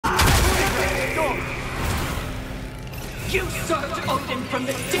You served Odin from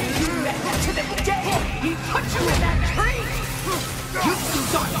the day you met to the day he put you in that tree! You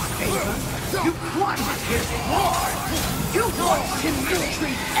sought his favor, you wanted his ward, you watched him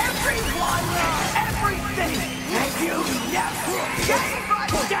mistreat everyone and everything, and you never gave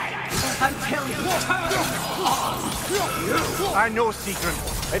a damn until he turned on you! I know, Secret.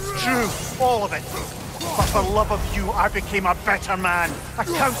 It's true, all of it. But for love of you, I became a better man, a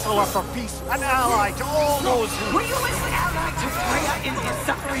counselor for peace, an ally to all those who... Were you an ally to Freya in his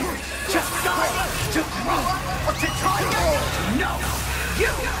suffering? To Sky? To Groa? Or to Tanya? No! You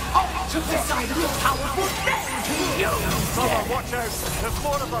only took the side of the powerful then to use Brother, watch out! There's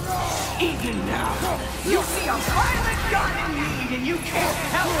more of them! Even now, you see a violent god in need and you can't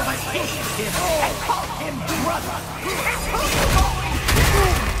help but hate him and call him brother! It's who you going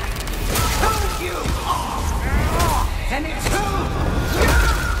to! Who you are! And it's who you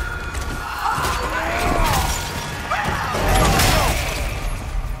are!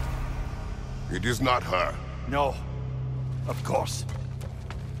 It is not her. No. Of course.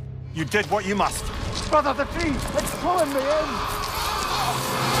 You did what you must. Brother, the tree! It's pulling me in!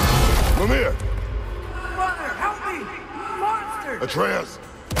 Mimir! Brother, help me! Monster! Atreus!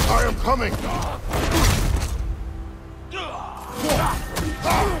 I am coming!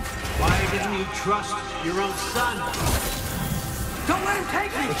 Why didn't you trust your own son? Don't let him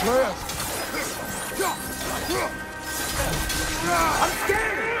take me! Atreus! I'm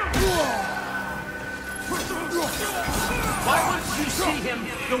scared! Why wouldn't you see him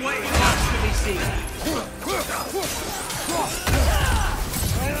the way he wants to be seen?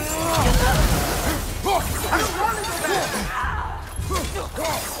 I don't want to go back!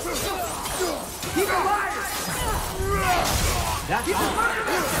 He's a liar! That's all I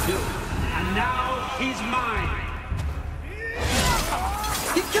have to do. And now he's mine.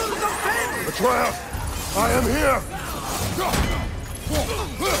 He killed his own family! Atreus! I am here!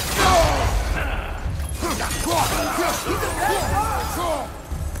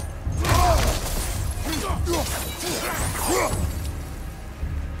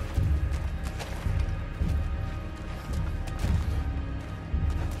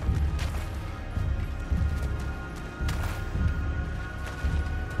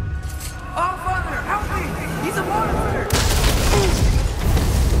 Oh, Father, help me! He's a monster!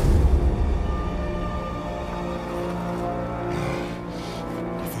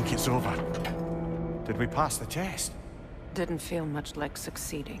 I think it's over. Did we pass the test? Didn't feel much like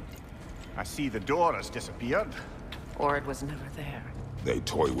succeeding. I see the door has disappeared. Or it was never there. They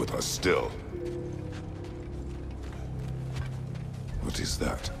toy with us still. What is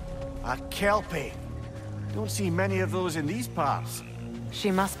that? A Kelpie. Don't see many of those in these parts.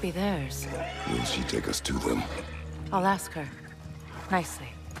 She must be theirs. Will she take us to them? I'll ask her. Nicely.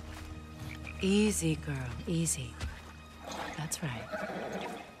 Easy, girl. Easy. That's right.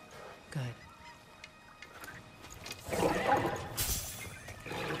 Good.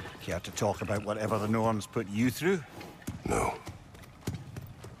 Care to talk about whatever the Norns put you through? No.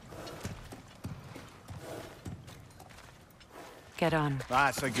 Get on.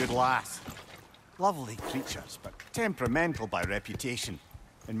 That's a good lass. Lovely creatures, but temperamental by reputation.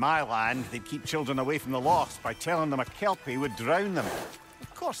 In my land, they'd keep children away from the lost by telling them a Kelpie would drown them.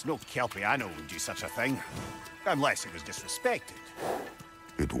 Of course, no Kelpie I know would do such a thing. Unless it was disrespected.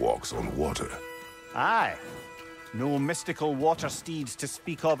 It walks on water. Aye. No mystical water steeds to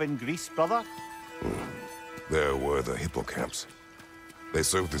speak of in Greece, brother? There were the hippocamps. They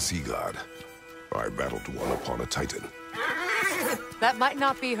served the sea god. I battled one upon a titan. That might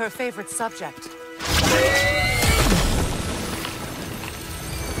not be her favorite subject.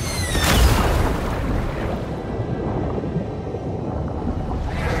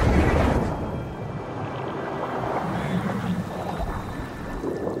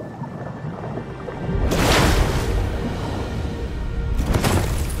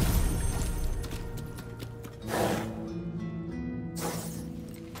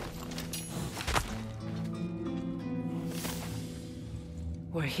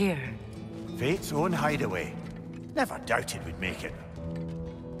 We're here. Fate's own hideaway. Never doubted we'd make it.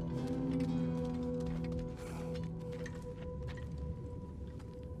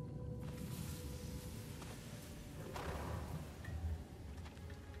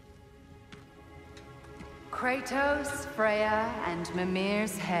 Kratos, Freya, and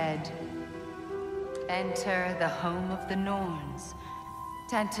Mimir's head. Enter the home of the Norns,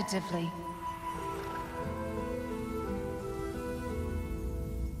 tentatively.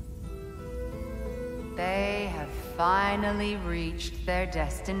 They have finally reached their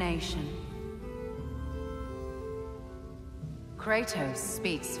destination. Kratos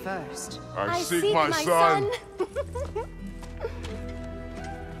speaks first. I seek my son.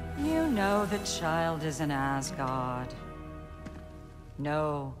 You know the child is in Asgard.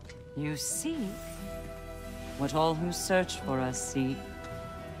 No, you seek what all who search for us seek.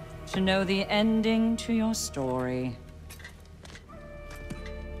 To know the ending to your story.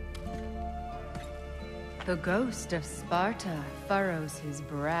 The ghost of Sparta furrows his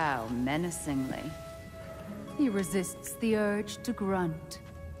brow menacingly. He resists the urge to grunt.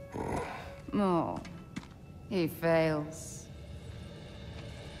 Oh, he fails.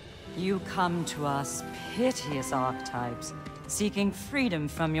 You come to us, piteous archetypes, seeking freedom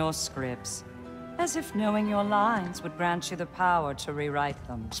from your scripts. As if knowing your lines would grant you the power to rewrite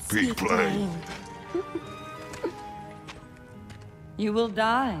them. Speak plain. You will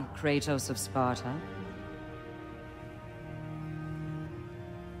die, Kratos of Sparta.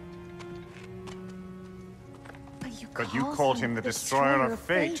 But you called him the destroyer of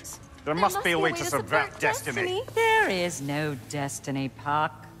fate. There must be a way to subvert destiny. There is no destiny,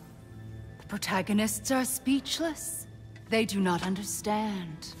 Puck. The protagonists are speechless. They do not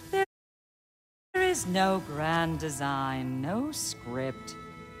understand. There is no grand design, no script.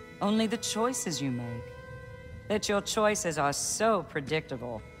 Only the choices you make. That your choices are so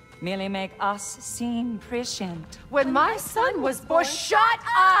predictable merely make us seem prescient. When my son was born, shut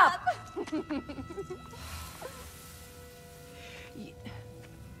up!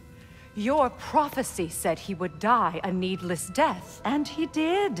 Your prophecy said he would die a needless death. And he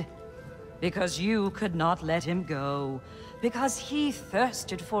did. Because you could not let him go. Because he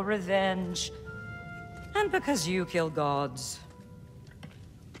thirsted for revenge. And because you kill gods.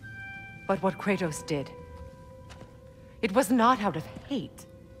 But what Kratos did, it was not out of hate.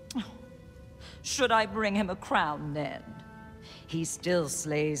 Should I bring him a crown then? He still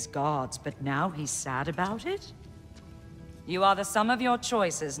slays gods, but now he's sad about it? You are the sum of your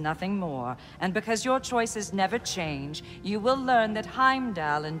choices, nothing more. And because your choices never change, you will learn that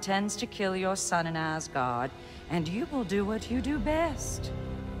Heimdall intends to kill your son in Asgard, and you will do what you do best.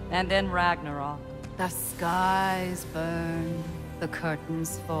 And then Ragnarok. The skies burn, the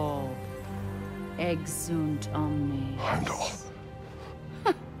curtains fall. Exunt omnes. Heimdall.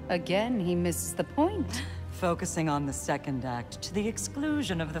 Again, he misses the point. Focusing on the second act to the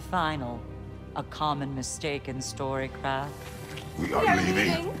exclusion of the final. A common mistake in storycraft. We are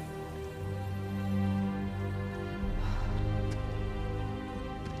leaving.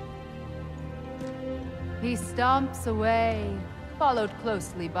 He stomps away, followed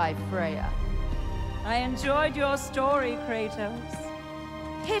closely by Freya. I enjoyed your story, Kratos.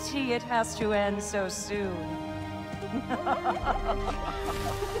 Pity it has to end so soon.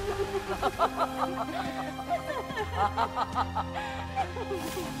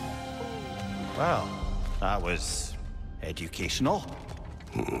 Well, that was educational.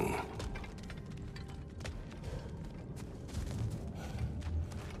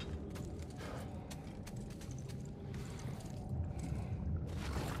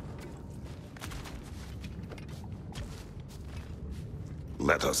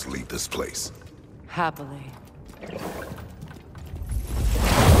 Let us leave this place. Happily.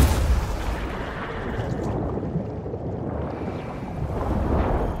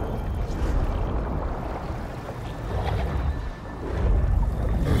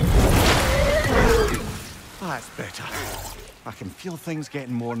 That's better. I can feel things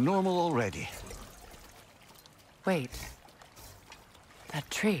getting more normal already. Wait. That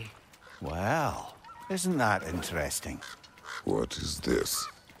tree. Well, isn't that interesting? What is this?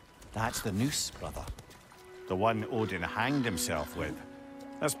 That's the noose, brother. The one Odin hanged himself with.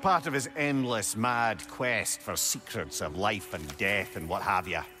 As part of his endless, mad quest for secrets of life and death and what have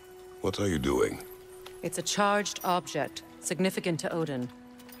you. What are you doing? It's a charged object, significant to Odin.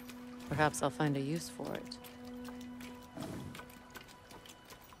 Perhaps I'll find a use for it.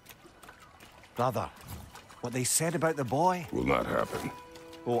 Brother, what they said about the boy? Will not happen.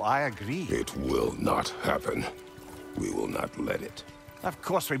 Oh, I agree. It will not happen. We will not let it. Of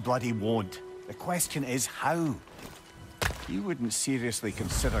course we bloody won't. The question is how? You wouldn't seriously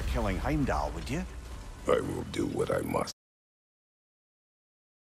consider killing Heimdall, would you? I will do what I must.